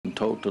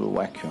total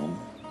vacuum,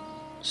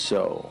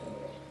 so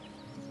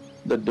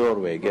the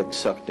doorway gets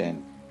sucked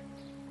in.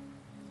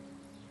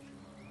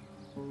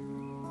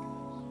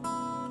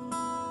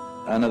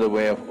 Another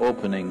way of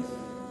opening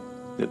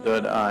the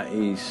third eye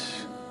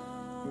is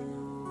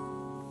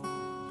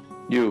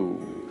you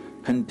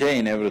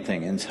contain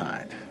everything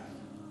inside.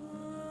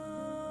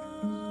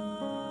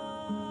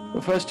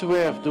 The first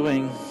way of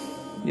doing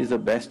is the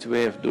best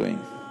way of doing.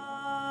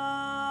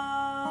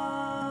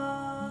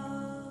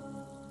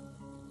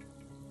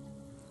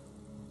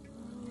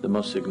 The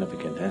most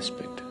significant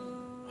aspect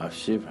of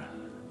Shiva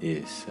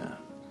is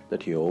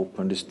that he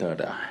opened his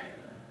third eye.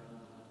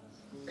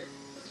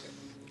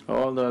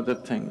 All the other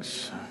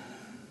things,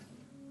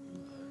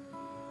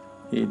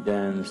 he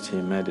danced,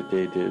 he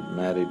meditated,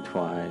 married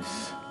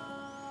twice,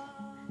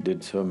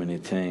 did so many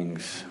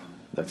things,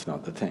 that's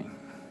not the thing.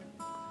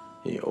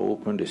 He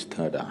opened his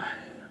third eye.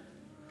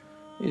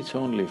 It's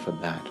only for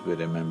that we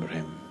remember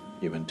him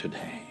even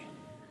today.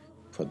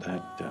 For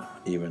that,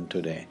 even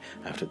today,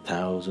 after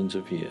thousands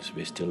of years,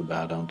 we still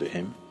bow down to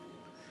him.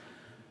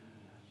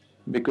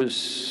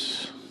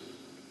 Because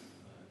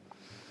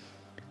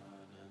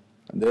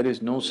there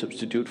is no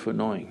substitute for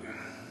knowing.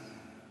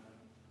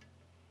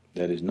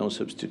 There is no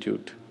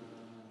substitute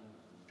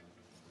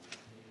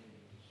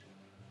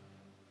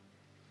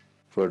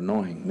for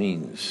knowing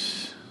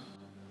means.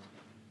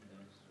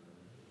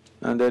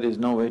 And there is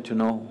no way to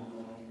know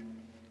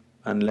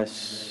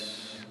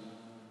unless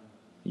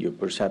your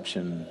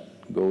perception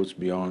goes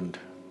beyond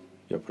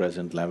your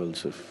present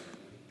levels of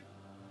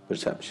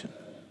perception.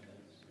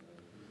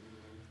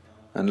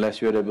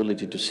 Unless your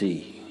ability to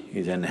see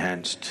is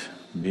enhanced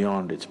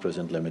beyond its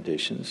present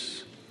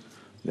limitations,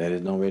 there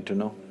is no way to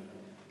know.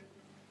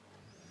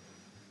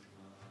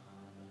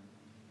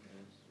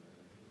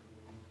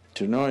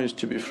 To know is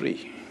to be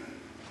free.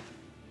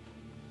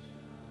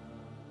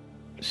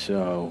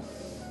 So,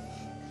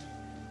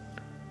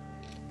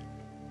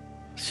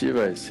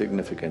 Shiva is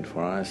significant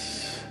for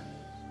us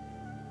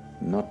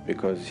not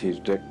because he's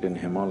wrecked in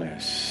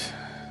Himalayas,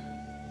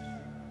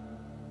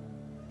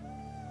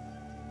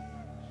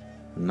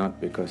 not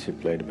because he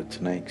played with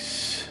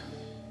snakes,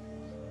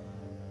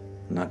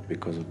 not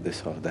because of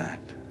this or that,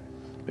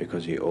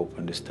 because he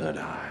opened his third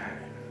eye.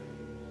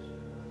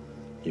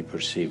 He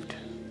perceived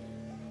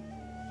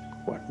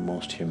what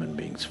most human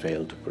beings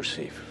fail to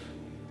perceive.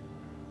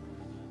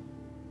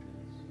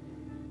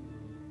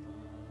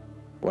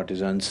 What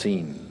is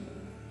unseen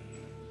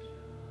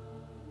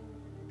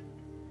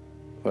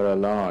for a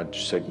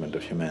large segment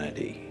of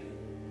humanity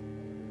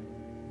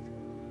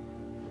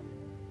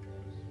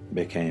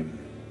became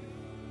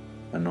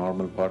a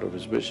normal part of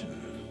his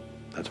vision.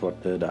 That's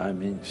what third eye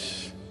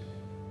means.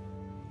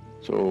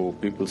 So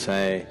people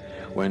say,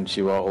 when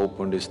Shiva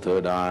opened his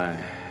third eye,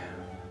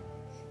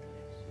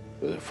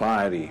 it was a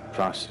fiery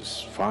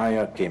process,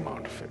 fire came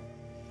out of it.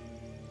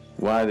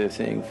 Why they're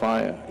saying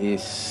fire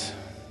is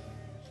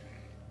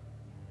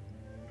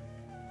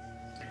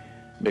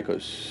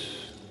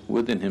because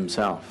within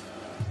himself,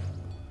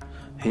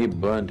 he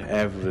burnt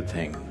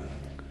everything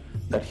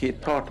that he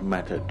thought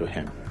mattered to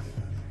him.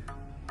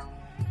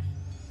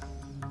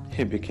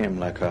 He became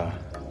like a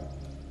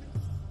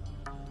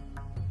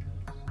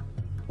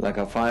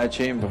fire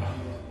chamber,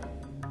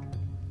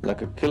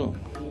 like a kiln,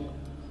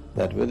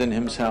 that within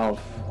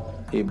himself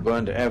he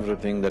burnt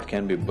everything that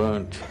can be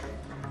burnt,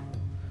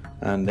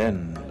 and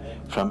then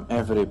from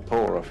every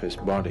pore of his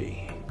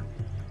body,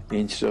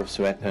 instead of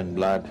sweat and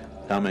blood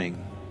coming,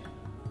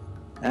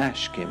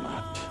 ash came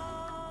out.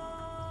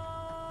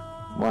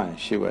 Why?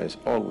 Shiva is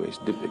always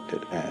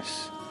depicted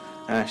as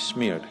ash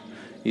smeared.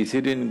 He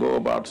didn't go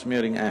about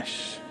smearing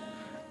ash.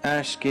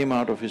 Ash came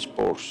out of his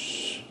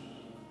pores.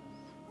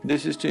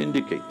 This is to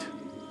indicate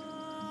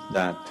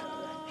that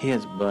he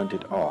has burnt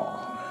it all.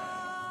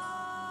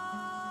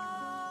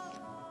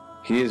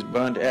 He has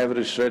burnt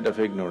every shred of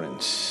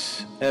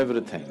ignorance,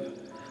 everything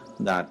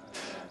that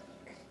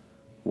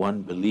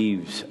one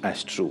believes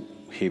as true,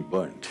 he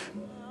burnt.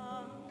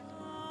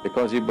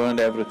 Because he burned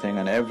everything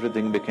and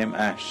everything became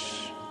ash,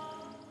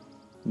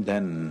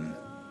 then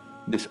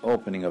this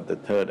opening of the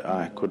third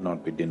eye could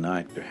not be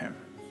denied to him.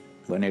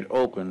 When it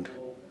opened,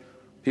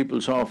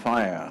 people saw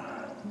fire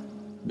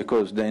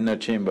because the inner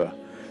chamber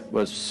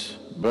was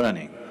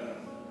burning.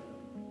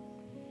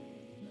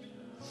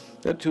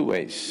 There are two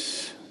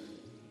ways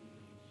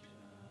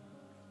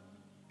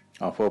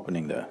of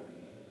opening the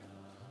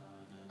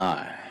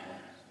eye.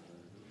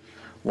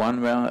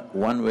 One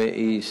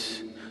way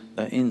is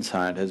the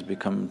inside has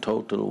become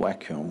total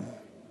vacuum,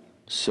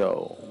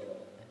 so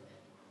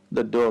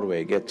the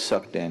doorway gets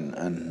sucked in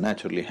and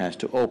naturally has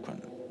to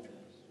open.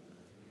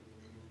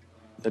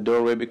 The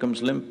doorway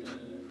becomes limp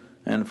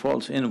and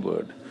falls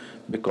inward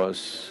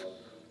because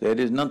there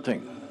is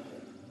nothing.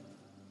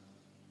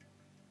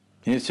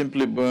 He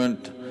simply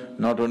burnt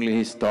not only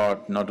his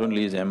thought, not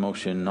only his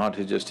emotion, not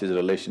just his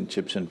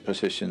relationships and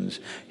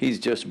possessions, he's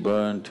just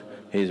burnt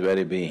his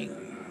very being.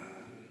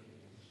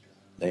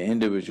 The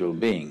individual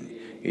being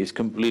is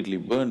completely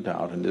burnt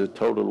out into a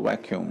total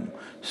vacuum,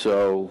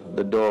 so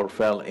the door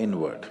fell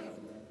inward.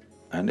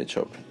 and it's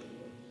open.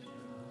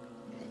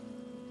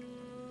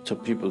 So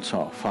people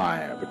saw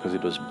fire because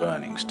it was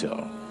burning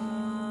still.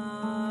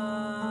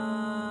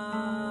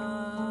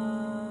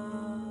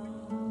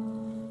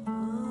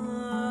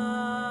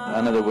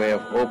 Another way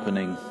of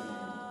opening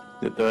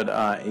the third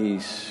eye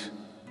is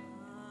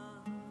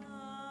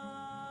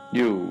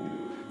you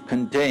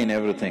contain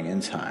everything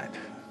inside.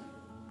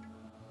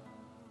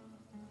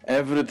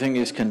 Everything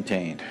is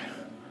contained.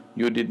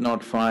 You did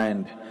not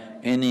find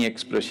any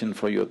expression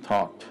for your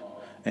thought,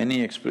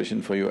 any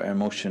expression for your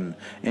emotion,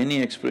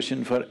 any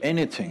expression for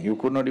anything. You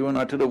could not even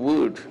utter a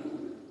word.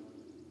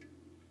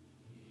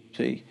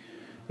 See,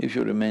 if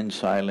you remain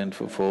silent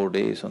for 4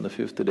 days, on the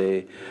 5th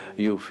day,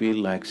 you feel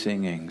like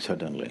singing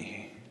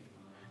suddenly.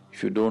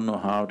 If you don't know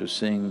how to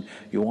sing,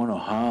 you want to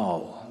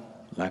howl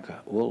like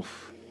a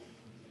wolf.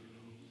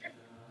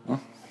 Huh?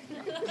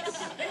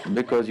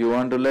 Because you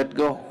want to let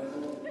go.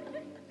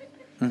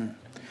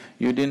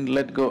 You didn't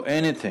let go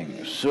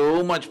anything,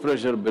 so much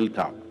pressure built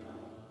up,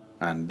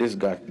 and this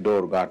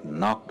door got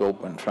knocked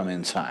open from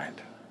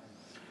inside.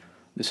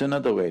 This is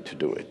another way to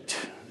do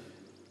it.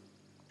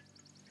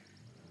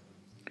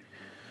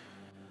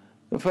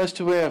 The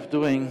first way of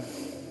doing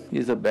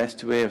is the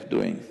best way of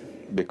doing,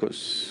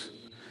 because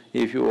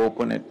if you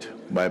open it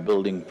by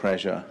building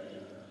pressure,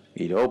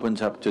 it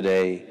opens up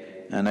today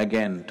and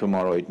again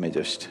tomorrow it may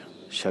just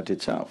shut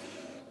itself.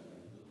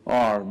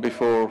 Or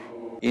before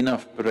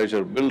enough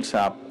pressure builds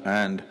up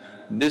and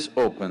this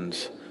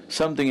opens,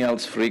 something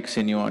else freaks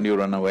in you and you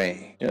run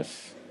away,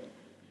 yes?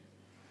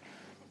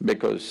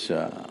 Because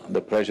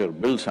the pressure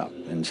builds up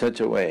in such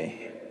a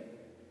way,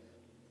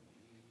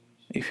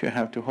 if you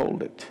have to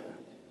hold it,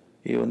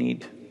 you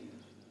need…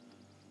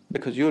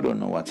 because you don't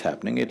know what's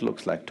happening, it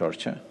looks like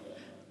torture.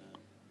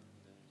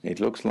 It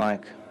looks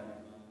like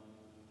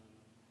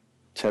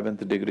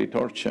 7th degree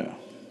torture.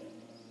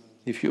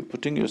 If you're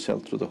putting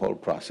yourself through the whole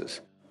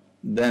process,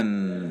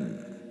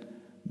 then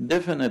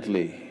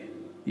definitely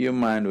your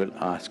mind will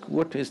ask,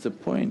 what is the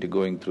point of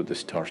going through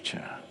this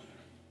torture?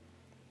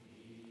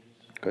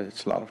 Because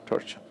it's a lot of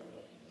torture.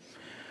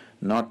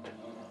 Not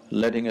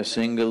letting a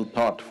single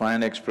thought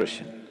find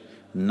expression,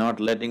 not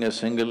letting a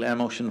single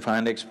emotion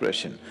find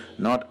expression,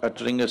 not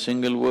uttering a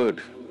single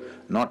word,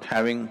 not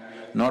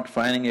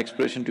finding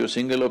expression to a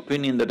single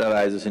opinion that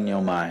arises in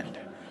your mind,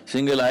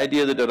 single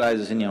idea that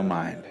arises in your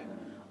mind.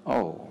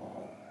 Oh,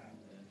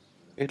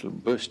 it'll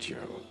burst you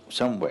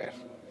somewhere.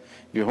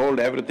 If you hold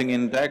everything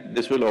intact,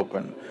 this will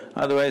open,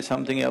 otherwise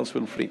something else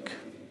will freak.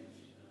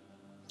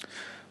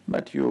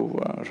 But you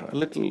are a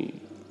little…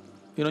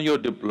 you're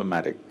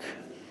diplomatic.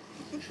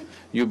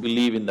 You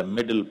believe in the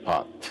middle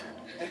path.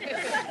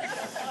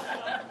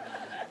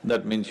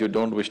 That means you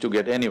don't wish to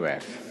get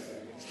anywhere.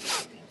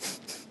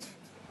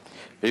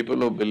 People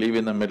who believe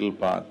in the middle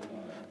path,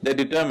 they're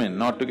determined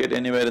not to get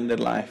anywhere in their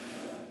life.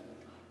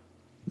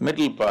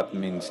 Middle path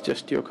means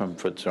just your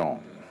comfort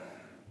zone.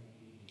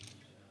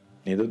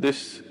 Neither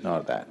this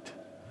nor that.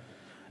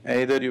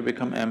 Either you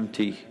become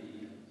empty,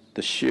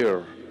 the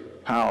sheer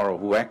power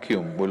of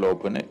vacuum will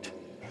open it,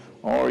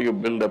 or you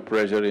build up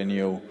pressure in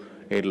you,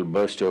 it'll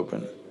burst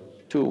open.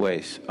 2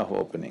 ways of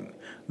opening.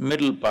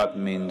 Middle path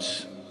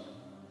means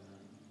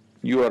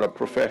you are a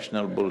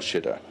professional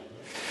bullshitter.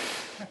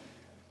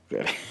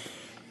 Really.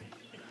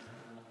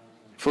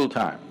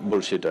 Full-time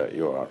bullshitter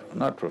you are,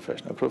 not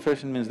professional.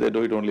 Profession means they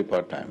do it only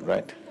part-time,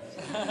 right?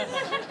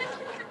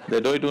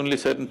 They do it only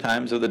certain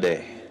times of the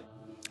day.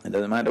 It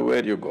doesn't matter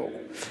where you go,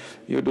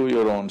 you do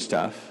your own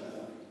stuff.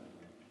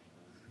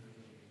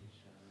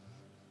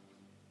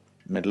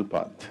 Middle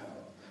path.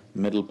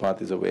 Middle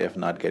path is a way of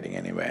not getting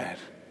anywhere,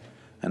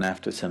 and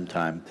after some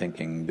time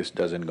thinking, this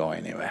doesn't go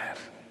anywhere.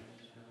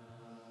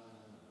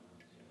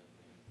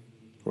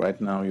 Right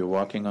now you're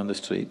walking on the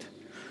street,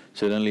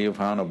 suddenly you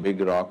found a big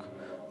rock,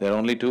 there are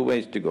only 2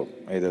 ways to go,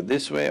 either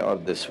this way or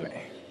this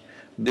way.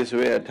 This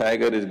way a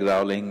tiger is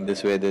growling,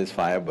 this way there's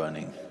fire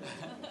burning.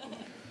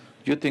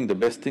 You think the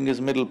best thing is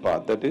middle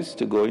path, that is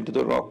to go into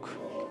the rock.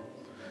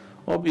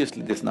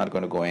 Obviously this is not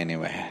going to go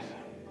anywhere.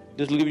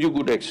 This will give you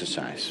good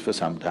exercise for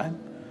some time.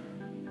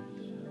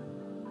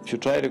 If you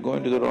try to go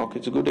into the rock,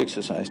 it's a good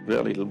exercise,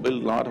 really, it'll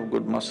build a lot of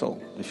good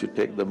muscle if you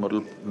take the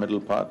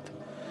middle path.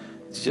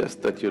 It's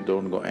just that you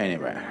don't go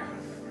anywhere.